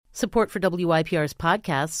Support for WYPR's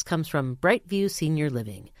podcasts comes from Brightview Senior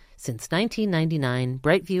Living. Since 1999,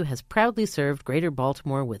 Brightview has proudly served Greater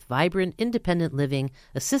Baltimore with vibrant, independent living,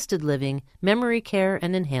 assisted living, memory care,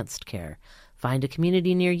 and enhanced care. Find a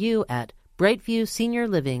community near you at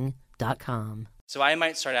brightviewseniorliving.com. So I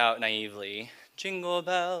might start out naively. Jingle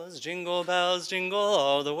bells, jingle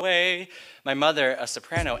all the way. My mother, a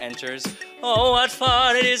soprano, enters. Oh, what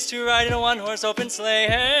fun it is to ride in a one-horse open sleigh,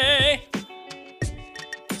 hey!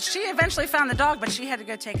 She eventually found the dog, but she had to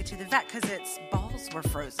go take it to the vet because its balls were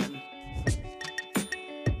frozen.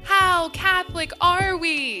 How Catholic are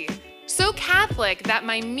we? So Catholic that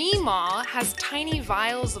my Meemaw has tiny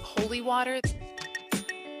vials of holy water.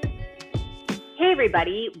 Hey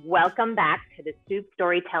everybody, welcome back to the Soup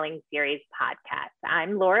Storytelling Series podcast.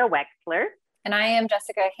 I'm Laura Wexler. And I am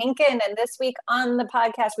Jessica Hinken, and this week on the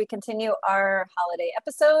podcast we continue our holiday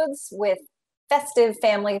episodes with Festive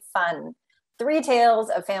Family Fun. 3 tales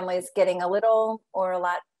of families getting a little or a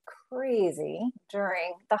lot crazy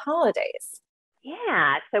during the holidays.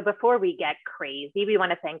 Yeah, so before we get crazy, we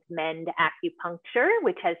want to thank Mend Acupuncture,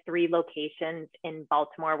 which has 3 locations in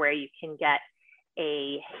Baltimore where you can get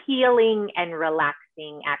a healing and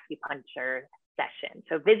relaxing acupuncture session.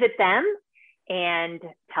 So visit them and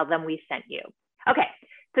tell them we sent you. Okay,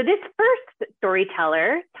 so this first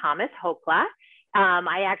storyteller, Thomas Hokla,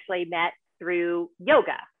 I actually met through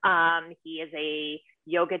yoga. He is a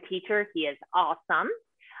yoga teacher. He is awesome.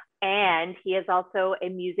 And he is also a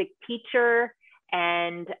music teacher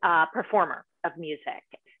and performer of music.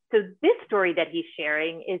 So this story that he's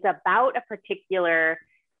sharing is about a particular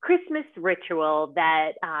Christmas ritual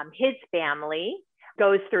that his family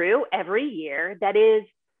goes through every year that is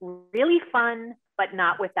really fun, but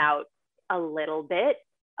not without a little bit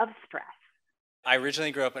of stress. I originally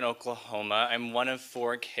grew up in Oklahoma. I'm one of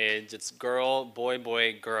 4 kids. It's girl, boy,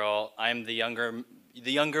 boy, girl. I'm the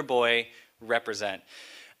younger boy, represent.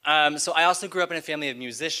 So I also grew up in a family of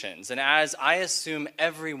musicians. And as I assume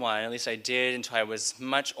everyone, at least I did until I was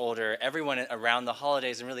much older, everyone around the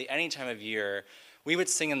holidays and really any time of year, we would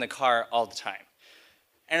sing in the car all the time.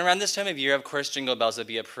 And around this time of year, of course, Jingle Bells would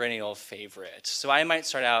be a perennial favorite. So I might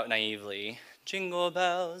start out naively. Jingle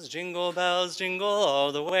bells, jingle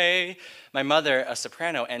all the way. My mother, a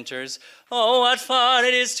soprano, enters. Oh, what fun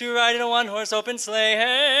it is to ride in a one-horse open sleigh,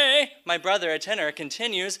 hey! My brother, a tenor,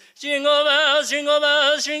 continues. Jingle bells, jingle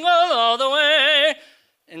all the way.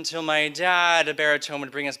 Until my dad, a baritone,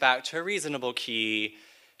 would bring us back to a reasonable key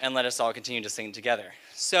and let us all continue to sing together.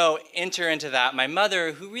 So enter into that my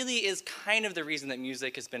mother, who really is kind of the reason that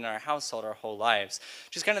music has been in our household our whole lives.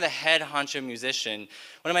 She's kind of the head honcho musician.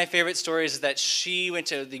 One of my favorite stories is that she went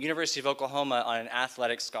to the University of Oklahoma on an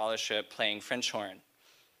athletic scholarship playing French horn.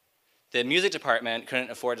 The music department couldn't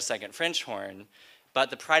afford a second French horn, but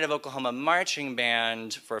the Pride of Oklahoma marching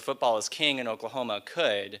band for Football is King in Oklahoma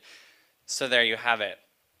could. So there you have it.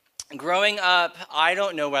 Growing up, I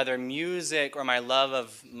don't know whether music or my love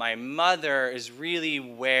of my mother is really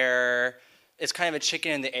where it's kind of a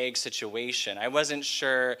chicken and the egg situation. I wasn't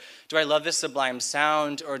sure, do I love this sublime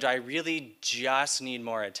sound or do I really just need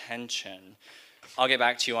more attention? I'll get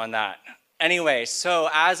back to you on that. Anyway, so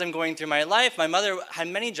as I'm going through my life, my mother had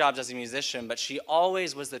many jobs as a musician, but she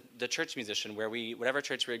always was the church musician whatever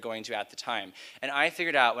church we were going to at the time. And I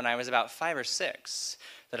figured out when I was about 5 or 6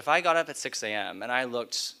 that if I got up at 6 a.m. and I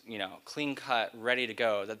looked, clean cut, ready to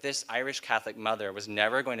go, that this Irish Catholic mother was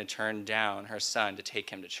never going to turn down her son to take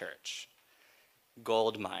him to church.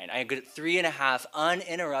 Gold mine. I had 3.5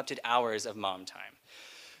 uninterrupted hours of mom time.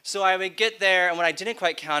 So I would get there, and what I didn't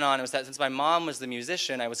quite count on was that since my mom was the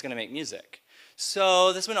musician, I was going to make music.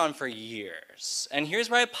 So this went on for years. And here's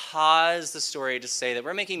where I pause the story to say that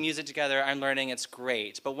we're making music together, I'm learning, it's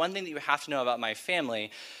great. But one thing that you have to know about my family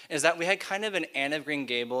is that we had kind of an Anne of Green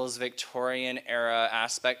Gables Victorian era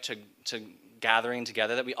aspect to gathering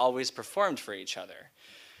together that we always performed for each other.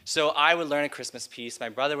 So I would learn a Christmas piece, my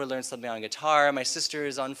brother would learn something on guitar, my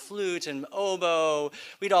sisters on flute and oboe,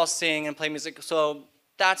 we'd all sing and play music. So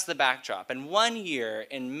that's the backdrop. And one year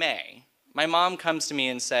in May, my mom comes to me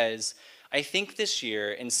and says, I think this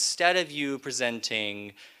year, instead of you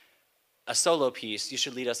presenting a solo piece, you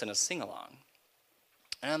should lead us in a sing-along.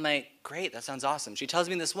 And I'm like, great, that sounds awesome. She tells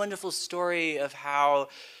me this wonderful story of how,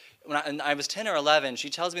 when I was 10 or 11, she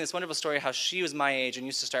tells me this wonderful story of how she was my age and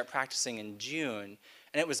used to start practicing in June.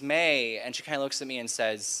 And it was May, and she kind of looks at me and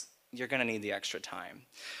says, you're going to need the extra time.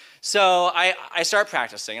 So I start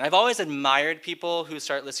practicing. And I've always admired people who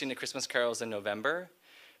start listening to Christmas carols in November,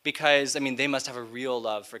 because, they must have a real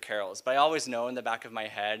love for carols. But I always know in the back of my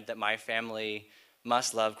head that my family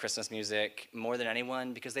must love Christmas music more than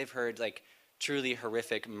anyone because they've heard, truly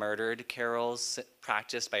horrific murdered carols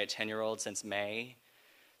practiced by a 10-year-old since May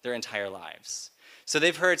their entire lives. So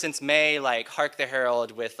they've heard since May, like, Hark the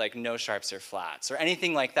Herald with, like, no sharps or flats, or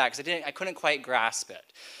anything like that, because I couldn't quite grasp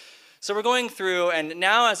it. So we're going through, and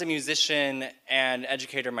now as a musician and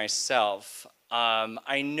educator myself,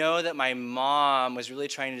 I know that my mom was really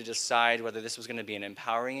trying to decide whether this was going to be an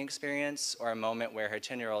empowering experience or a moment where her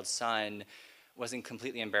 10-year-old son wasn't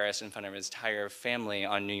completely embarrassed in front of his entire family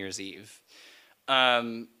on New Year's Eve.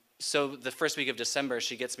 So the first week of December,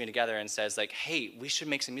 she gets me together and says, like, hey, we should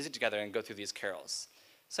make some music together and go through these carols.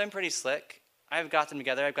 So I'm pretty slick. I've got them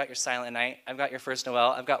together. I've got your Silent Night. I've got your First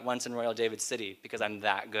Noel. I've got Once in Royal David City because I'm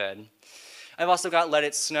that good. I've also got Let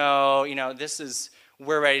It Snow. You know,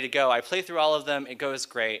 we're ready to go. I play through all of them. It goes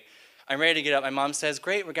great. I'm ready to get up. My mom says,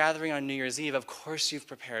 great, we're gathering on New Year's Eve. Of course you've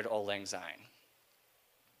prepared Auld Lang Syne.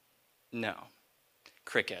 No.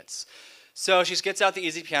 Crickets. So she gets out the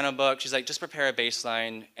easy piano book. She's like, just prepare a bass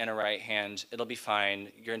line and a right hand. It'll be fine.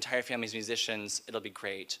 Your entire family's musicians. It'll be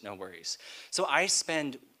great. No worries. So I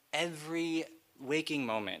spend every waking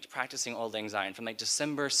moment practicing Auld Lang Syne from like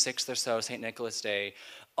December 6th or so, St. Nicholas Day,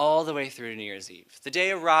 all the way through to New Year's Eve. The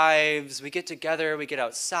day arrives, we get together, we get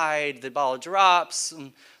outside, the ball drops,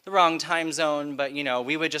 the wrong time zone, but you know,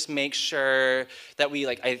 we would just make sure that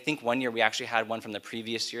I think one year we actually had one from the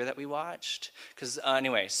previous year that we watched. Because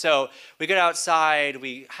anyway, so we get outside,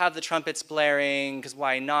 we have the trumpets blaring, because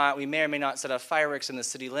why not? We may or may not set off fireworks in the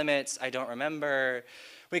city limits, I don't remember.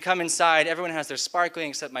 We come inside, everyone has their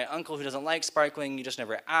sparkling except my uncle who doesn't like sparkling. He just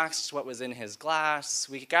never asked what was in his glass.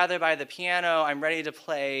 We gather by the piano, I'm ready to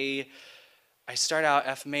play. I start out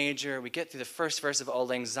F major, we get through the first verse of Auld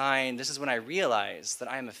Lang Syne. This is when I realize that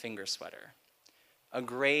I am a finger sweater. A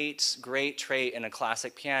great, great trait in a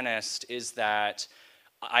classic pianist is that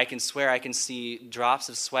I can swear I can see drops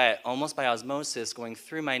of sweat almost by osmosis going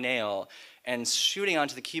through my nail and shooting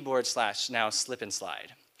onto the keyboard / now slip and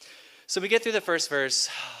slide. So we get through the first verse,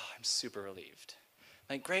 I'm super relieved.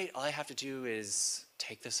 Like, great, all I have to do is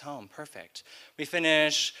take this home, perfect. We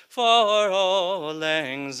finish, for Auld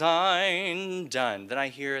Lang Syne, done. Then I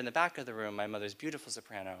hear in the back of the room my mother's beautiful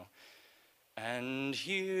soprano, and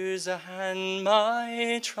here's a hand,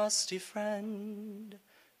 my trusty friend.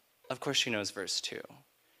 Of course she knows verse 2.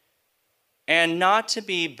 And not to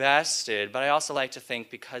be bested, but I also like to think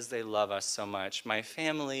because they love us so much, my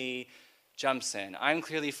family jumps in. I'm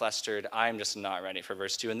clearly flustered. I'm just not ready for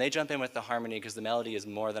verse 2. And they jump in with the harmony because the melody is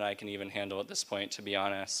more than I can even handle at this point, to be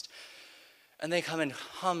honest. And they come in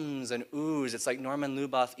hums and oohs. It's like Norman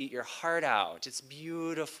Luboff, Eat Your Heart Out. It's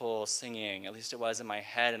beautiful singing, at least it was in my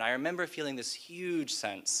head. And I remember feeling this huge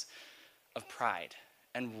sense of pride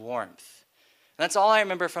and warmth. And that's all I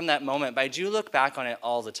remember from that moment, but I do look back on it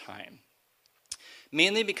all the time.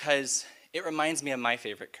 Mainly because it reminds me of my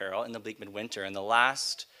favorite carol, In the Bleak Midwinter, and the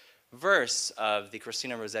last verse of the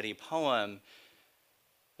Christina Rossetti poem,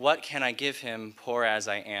 what can I give him, poor as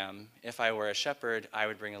I am? If I were a shepherd, I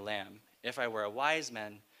would bring a lamb. If I were a wise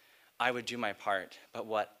man, I would do my part. But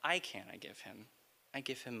what I give him? I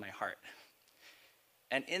give him my heart.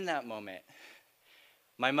 And in that moment,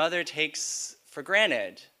 my mother takes for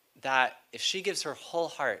granted that if she gives her whole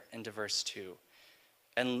heart into verse 2,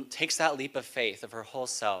 and takes that leap of faith of her whole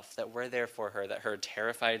self, that we're there for her, that her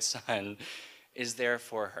terrified son is there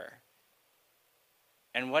for her.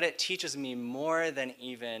 And what it teaches me more than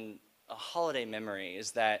even a holiday memory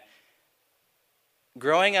is that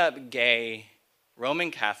growing up gay,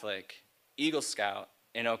 Roman Catholic, Eagle Scout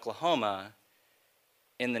in Oklahoma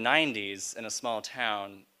in the 90s in a small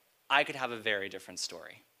town, I could have a very different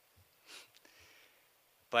story.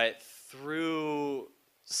 But through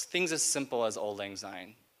things as simple as Auld Lang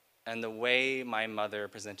Syne and the way my mother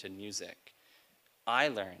presented music, I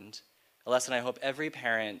learned a lesson I hope every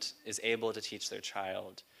parent is able to teach their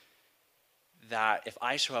child, that if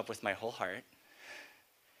I show up with my whole heart,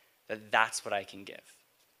 that's what I can give.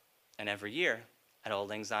 And every year at Auld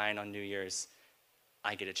Lang Syne on New Year's,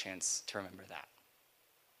 I get a chance to remember that.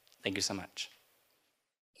 Thank you so much.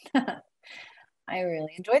 I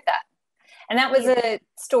really enjoyed that. And that was a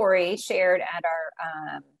story shared at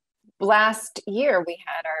our last year. We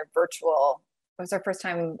had our virtual, it was our first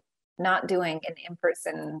time not doing an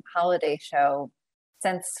in-person holiday show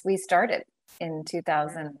since we started in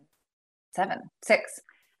 2006.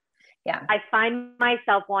 Yeah. I find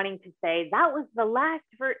myself wanting to say that was the last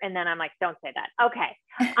and then I'm like, don't say that. Okay.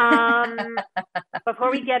 Before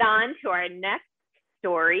we get on to our next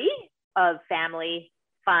story of family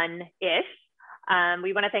fun-ish,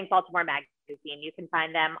 we want to thank Baltimore Magazine. You can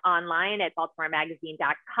find them online at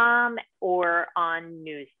baltimoremagazine.com or on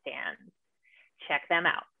newsstands. Check them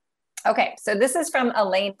out. Okay, so this is from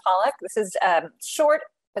Elaine Pollock. This is a short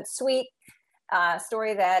but sweet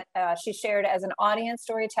story that she shared as an audience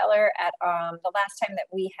storyteller at the last time that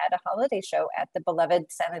we had a holiday show at the beloved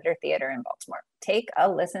Senator Theater in Baltimore. Take a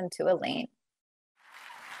listen to Elaine.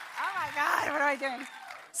 Oh my God, what am I doing?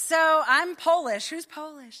 So I'm Polish. Who's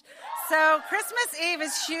Polish? So Christmas Eve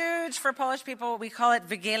is huge for Polish people. We call it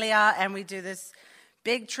Wigilia, and we do this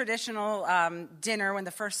big traditional dinner when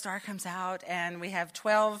the first star comes out, and we have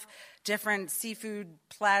 12 different seafood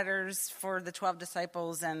platters for the 12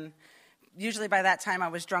 disciples, and usually by that time I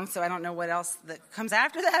was drunk, so I don't know what else that comes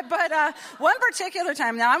after that, but one particular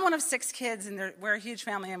time, now I'm one of 6 kids, and we're a huge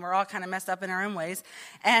family, and we're all kind of messed up in our own ways,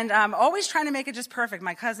 and always trying to make it just perfect.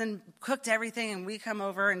 My cousin cooked everything, and we come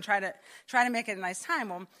over and try to make it a nice time.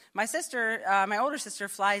 Well, my sister, my older sister,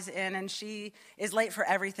 flies in, and she is late for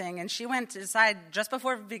everything, and she went to decide just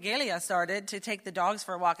before Vigilia started to take the dogs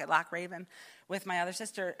for a walk at Loch Raven with my other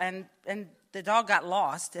sister, and the dog got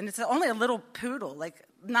lost, and it's only a little poodle, like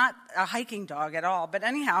not a hiking dog at all. But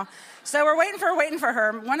anyhow, so we're waiting for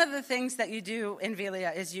her. One of the things that you do in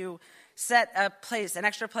Vigilia is you set an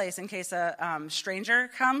extra place in case a stranger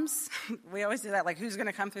comes. We always do that, like who's going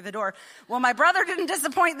to come through the door. Well, my brother didn't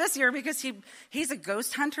disappoint this year because he's a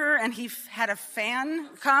ghost hunter, and he had a fan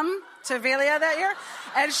come to Vigilia that year,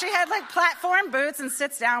 and she had like platform boots and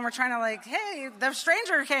sits down. We're trying to like, hey, the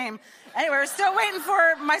stranger came. Anyway, we're still waiting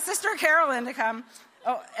for my sister Carolyn to come.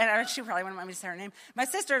 Oh, and she probably wouldn't want me to say her name. My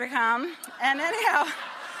sister to come, and anyhow,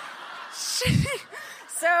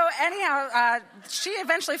 she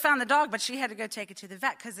eventually found the dog, but she had to go take it to the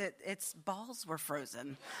vet because its balls were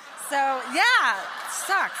frozen. So, yeah,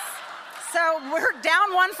 sucks. So we're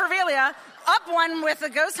down 1 for Vigilia, up 1 with the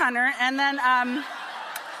ghost hunter, and then,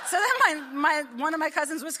 so then one of my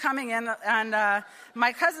cousins was coming in, and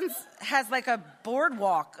my cousin has like a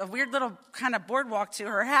boardwalk, a weird little kind of boardwalk to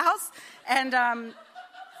her house, and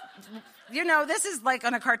this is like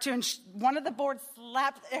on a cartoon. One of the boards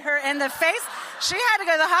slapped her in the face. She had to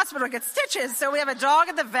go to the hospital to get stitches. So we have a dog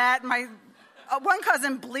at the vet. My one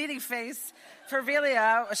cousin, bleeding face for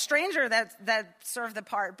Vigilia, a stranger that served the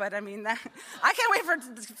part. But I mean, I can't wait for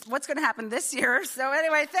what's going to happen this year. So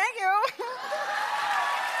anyway, thank you.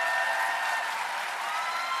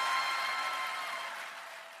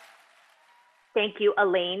 Thank you,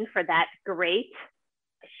 Elaine, for that great,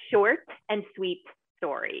 short, and sweet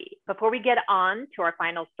story. Before we get on to our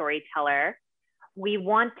final storyteller, we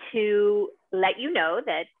want to let you know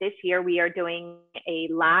that this year we are doing a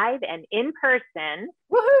live and in-person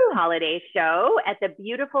holiday show at the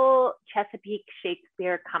beautiful Chesapeake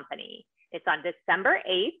Shakespeare Company. It's on December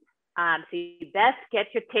 8th, so you best get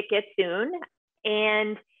your tickets soon.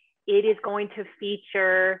 And it is going to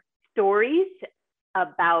feature stories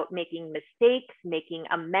about making mistakes, making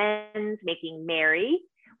amends, making merry.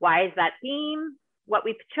 Why is that theme what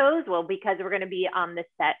we chose? Well, because we're going to be on the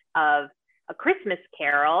set of A Christmas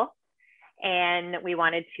Carol, and we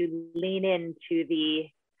wanted to lean into the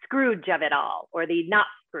Scrooge of it all, or the not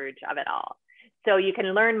Scrooge of it all. So you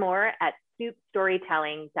can learn more at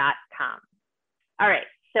soupstorytelling.com. All right,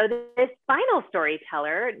 so this final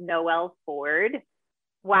storyteller, Noelle Ford,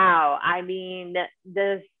 wow, I mean,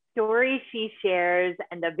 the story she shares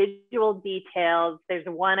and the visual details, there's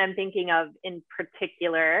one I'm thinking of in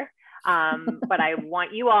particular, but I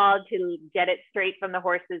want you all to get it straight from the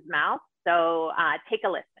horse's mouth. So take a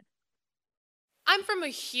listen. I'm from a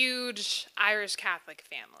huge Irish Catholic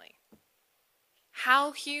family.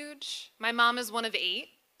 How huge? My mom is one of 8,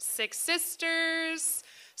 6 sisters,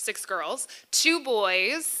 6 girls, 2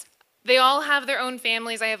 boys. They all have their own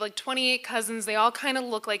families. I have like 28 cousins. They all kind of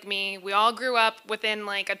look like me. We all grew up within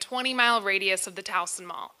like a 20-mile radius of the Towson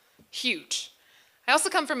Mall. Huge. I also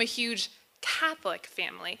come from a huge Catholic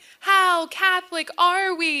family. How Catholic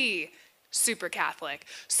are we? Super Catholic.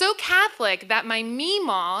 So Catholic that my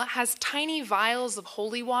Meemaw has tiny vials of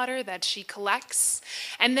holy water that she collects.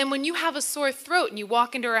 And then when you have a sore throat and you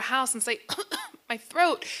walk into her house and say, my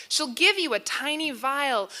throat, she'll give you a tiny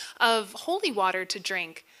vial of holy water to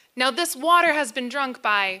drink. Now, this water has been drunk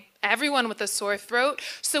by everyone with a sore throat,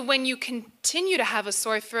 so when you continue to have a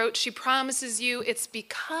sore throat, she promises you it's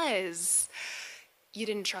because you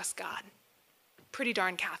didn't trust God. Pretty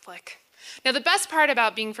darn Catholic. Now, the best part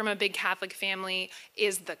about being from a big Catholic family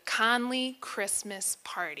is the Conley Christmas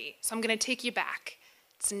party. So I'm going to take you back.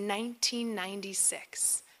 It's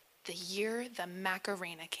 1996, the year the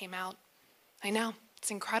Macarena came out. I know, It's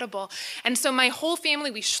incredible. And so my whole family,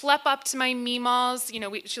 we schlep up to my Meemaw's.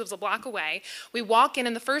 She lives a block away. We walk in,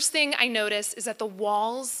 and the first thing I notice is that the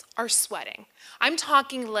walls are sweating. I'm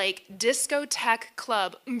talking like discotheque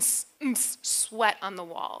club sweat on the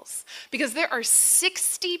walls, because there are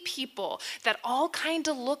 60 people that all kind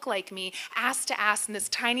of look like me, ass to ass, in this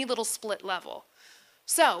tiny little split level.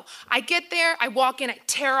 So I get there, I walk in, I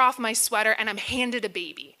tear off my sweater, and I'm handed a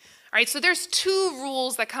baby. All right, so there's 2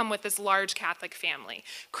 rules that come with this large Catholic family.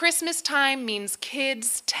 Christmas time means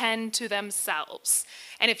kids tend to themselves.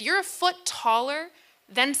 And if you're a foot taller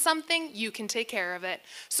than something, you can take care of it.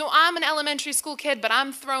 So I'm an elementary school kid, but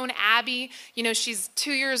I'm throwing Abby. She's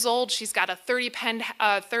 2 years old. She's got a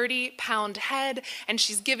 30-pound head, and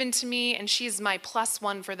she's given to me, and she's my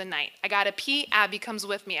 +1 for the night. I got to pee, Abby comes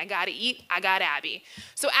with me. I got to eat, I got Abby.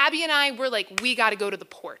 So Abby and I, we're like, we got to go to the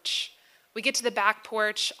porch. We get to the back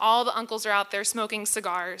porch, all the uncles are out there smoking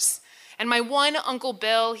cigars. And my one Uncle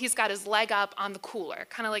Bill, he's got his leg up on the cooler,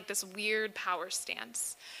 kind of like this weird power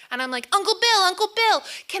stance. And I'm like, Uncle Bill,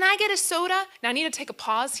 can I get a soda? Now I need to take a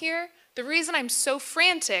pause here. The reason I'm so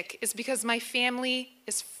frantic is because my family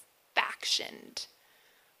is factioned.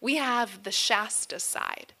 We have the Shasta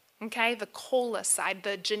side, okay? The cola side,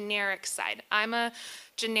 the generic side. I'm a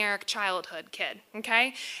generic childhood kid,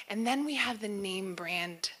 okay? And then we have the name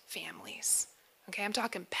brand families, okay? I'm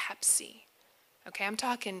talking Pepsi, okay? I'm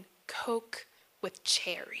talking Coke with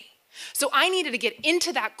cherry. So I needed to get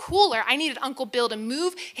into that cooler. I needed Uncle Bill to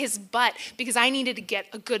move his butt because I needed to get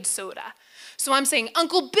a good soda. So I'm saying,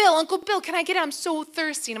 Uncle Bill, can I get it? I'm so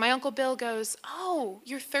thirsty. And my Uncle Bill goes, oh,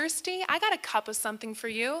 you're thirsty? I got a cup of something for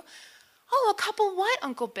you. Oh, a cup of what,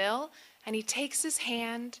 Uncle Bill? And he takes his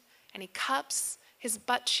hand and he cups his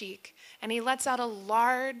butt cheek and he lets out a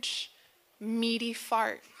large, meaty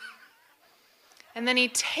fart. And then he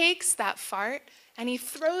takes that fart and he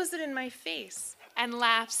throws it in my face and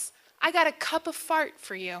laughs, I got a cup of fart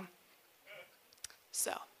for you.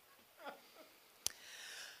 So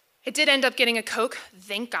it did end up getting a Coke,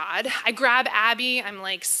 thank God. I grab Abby, I'm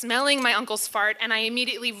like smelling my uncle's fart, and I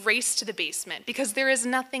immediately race to the basement because there is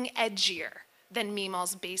nothing edgier than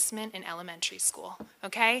Meemaw's basement in elementary school,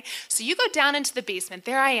 okay? So you go down into the basement,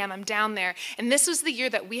 there I am, I'm down there, and this was the year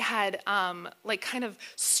that we had kind of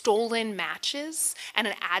stolen matches and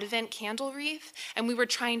an Advent candle wreath, and we were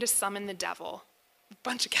trying to summon the devil. A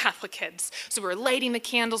bunch of Catholic kids. So we're lighting the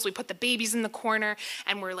candles, we put the babies in the corner,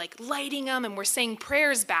 and we're like lighting them, and we're saying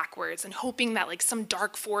prayers backwards and hoping that like some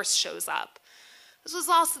dark force shows up. This was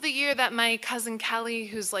also the year that my cousin Kelly,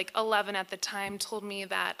 who's like 11 at the time, told me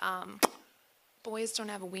that boys don't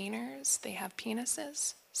have wieners, they have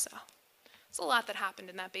penises. So it's a lot that happened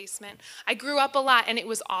in that basement. I grew up a lot, and it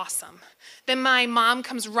was awesome. Then my mom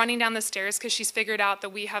comes running down the stairs because she's figured out that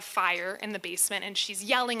we have fire in the basement, and she's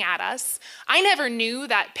yelling at us. I never knew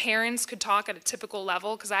that parents could talk at a typical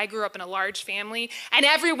level because I grew up in a large family, and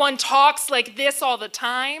everyone talks like this all the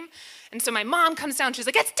time. And so my mom comes down, she's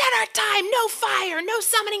like, it's dinner time, no fire, no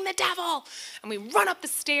summoning the devil. And we run up the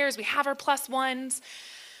stairs, we have our +1s,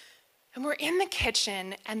 and we're in the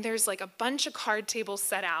kitchen, and there's like a bunch of card tables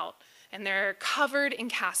set out, and they're covered in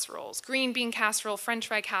casseroles, green bean casserole, french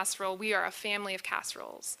fry casserole. We are a family of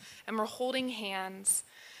casseroles. And we're holding hands,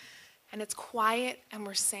 and it's quiet, and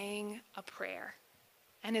we're saying a prayer.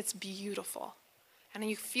 And it's beautiful. And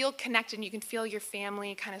you feel connected, and you can feel your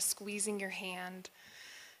family kind of squeezing your hand.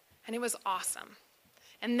 And it was awesome.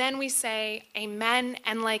 And then we say amen,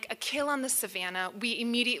 and like a kill on the savannah, we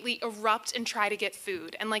immediately erupt and try to get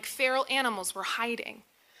food. And like feral animals, we're hiding.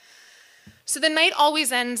 So the night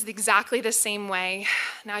always ends exactly the same way.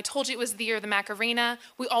 Now, I told you it was the year of the Macarena.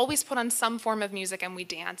 We always put on some form of music and we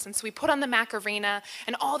dance. And so we put on the Macarena,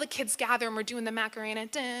 and all the kids gather, and we're doing the Macarena,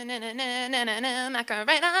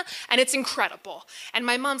 Macarena, and it's incredible. And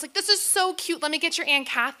my mom's like, this is so cute. Let me get your Aunt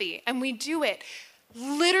Kathy. And we do it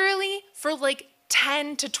literally for like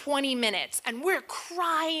 10 to 20 minutes, and we're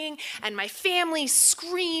crying, and my family's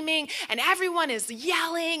screaming, and everyone is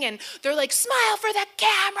yelling, and they're like, smile for the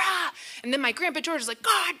camera. And then my Grandpa George is like,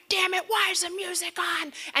 God damn it, why is the music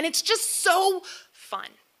on? And it's just so fun.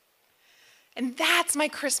 And that's my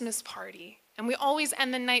Christmas party. And we always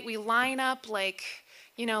end the night, we line up like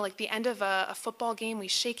the end of a football game. We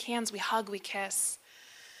shake hands, we hug, we kiss.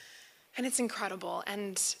 And it's incredible.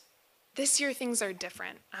 And this year things are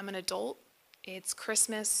different. I'm an adult. It's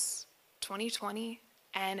Christmas 2020,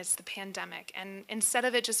 and it's the pandemic. And instead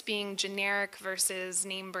of it just being generic versus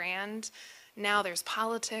name brand, now there's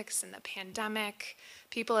politics and the pandemic.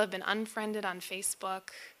 People have been unfriended on Facebook.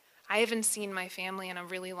 I haven't seen my family in a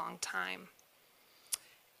really long time.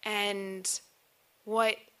 And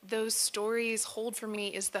what those stories hold for me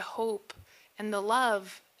is the hope and the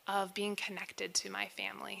love of being connected to my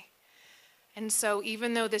family. And so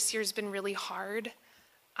even though this year's been really hard,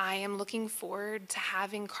 I am looking forward to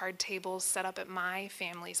having card tables set up at my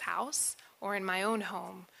family's house or in my own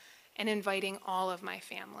home and inviting all of my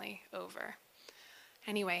family over.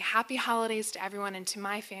 Anyway, happy holidays to everyone and to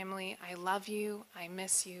my family. I love you, I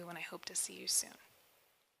miss you, and I hope to see you soon.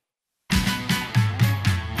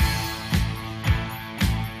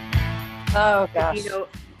 Oh gosh.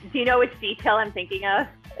 Do you know which detail I'm thinking of?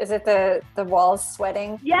 Is it the walls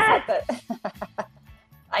sweating? Yes.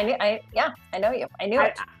 I know you. I knew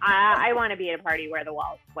it. I want to be at a party where the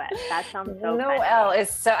walls sweat. That sounds so Noelle is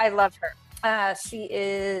so, I love her. She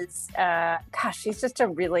is, she's just a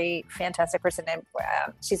really fantastic person. And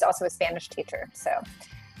she's also a Spanish teacher. So,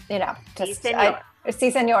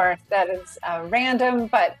 Sí, senor. That is random,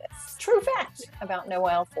 but it's true fact about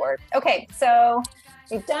Noelle Ford. Okay, so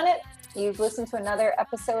we've done it. You've listened to another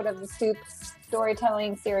episode of the Stoop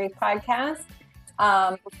Storytelling Series podcast.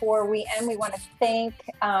 Before we end, we want to thank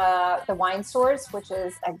the wine stores, which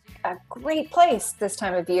is a great place this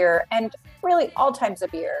time of year and really all times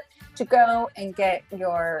of year to go and get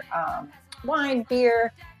your wine,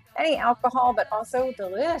 beer, any alcohol, but also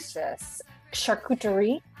delicious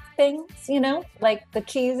charcuterie things, like the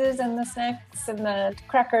cheeses and the snacks and the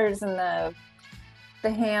crackers and the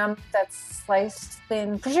ham that's sliced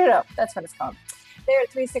thin, prosciutto, that's what it's called. They're at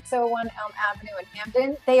 3601 Elm Avenue in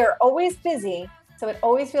Hamden. They are always busy, so it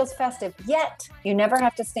always feels festive, yet you never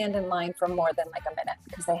have to stand in line for more than like a minute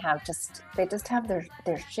because they just have their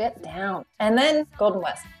shit down. And then Golden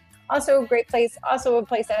West, also a great place, also a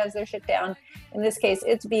place that has their shit down. In this case,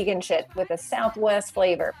 it's vegan shit with a Southwest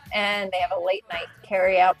flavor, and they have a late night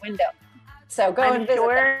carry out window. So go and visit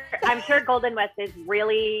them. I'm sure Golden West is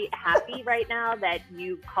really happy right now that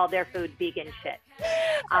you call their food vegan shit.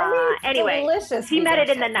 Anyway, she meant it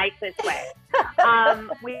in the nicest way.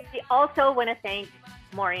 We also want to thank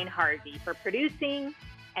Maureen Harvey for producing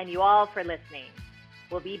and you all for listening.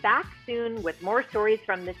 We'll be back soon with more stories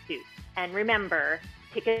from the Stoop. And remember,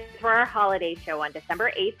 tickets for our holiday show on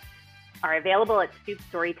December 8th are available at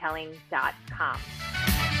stoopstorytelling.com.